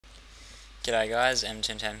G'day guys,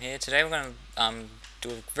 M10Tam here. Today we're going to do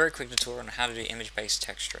a very quick tutorial on how to do image-based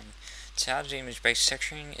texturing. So how to do image-based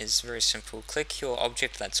texturing is very simple. Click your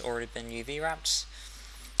object that's already been UV wrapped.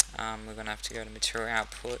 We're going to have to go to Material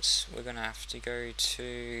Output. We're going to have to go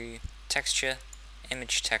to Texture,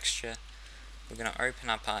 Image Texture. We're going to open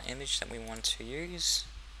up our image that we want to use.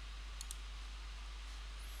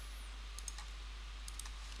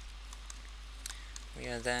 We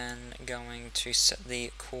are then going to set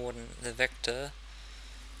the coordinate, the vector,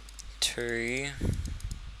 to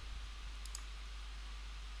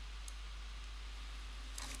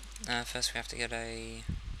first we have to get a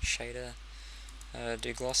shader,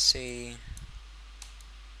 do glossy,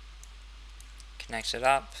 connect it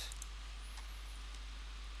up.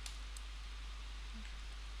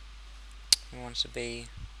 We want it to be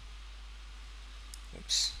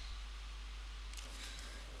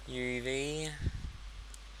UV,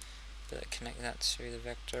 but connect that to the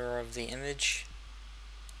vector of the image.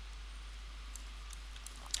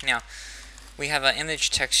 Now we have our image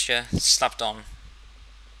texture slapped on.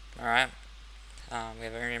 Alright, we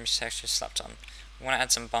have our image texture slapped on. We want to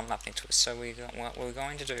add some bump mapping to it, so what we're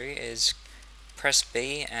going to do is press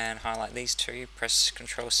B and highlight these two, press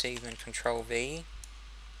Ctrl C, then Ctrl V.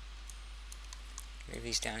 Move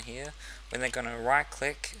these down here. We're then going to right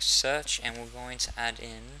click, search, and we're going to add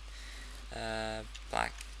in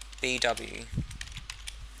black BW,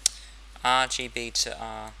 RGB to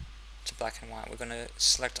black and white. We're going to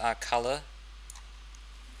select our color,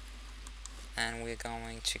 and we're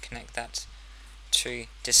going to connect that to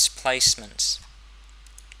displacement.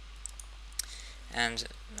 And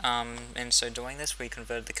in so doing this, we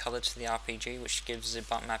converted the color to the RPG, which gives the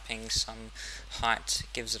bump mapping some height,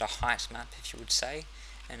 gives it a height map, if you would say.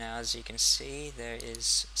 And now, as you can see, there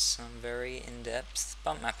is some very in-depth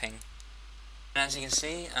bump mapping. And as you can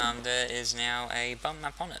see, there is now a bump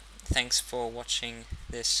map on it. Thanks for watching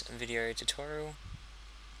this video tutorial,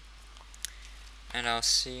 and I'll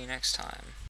see you next time.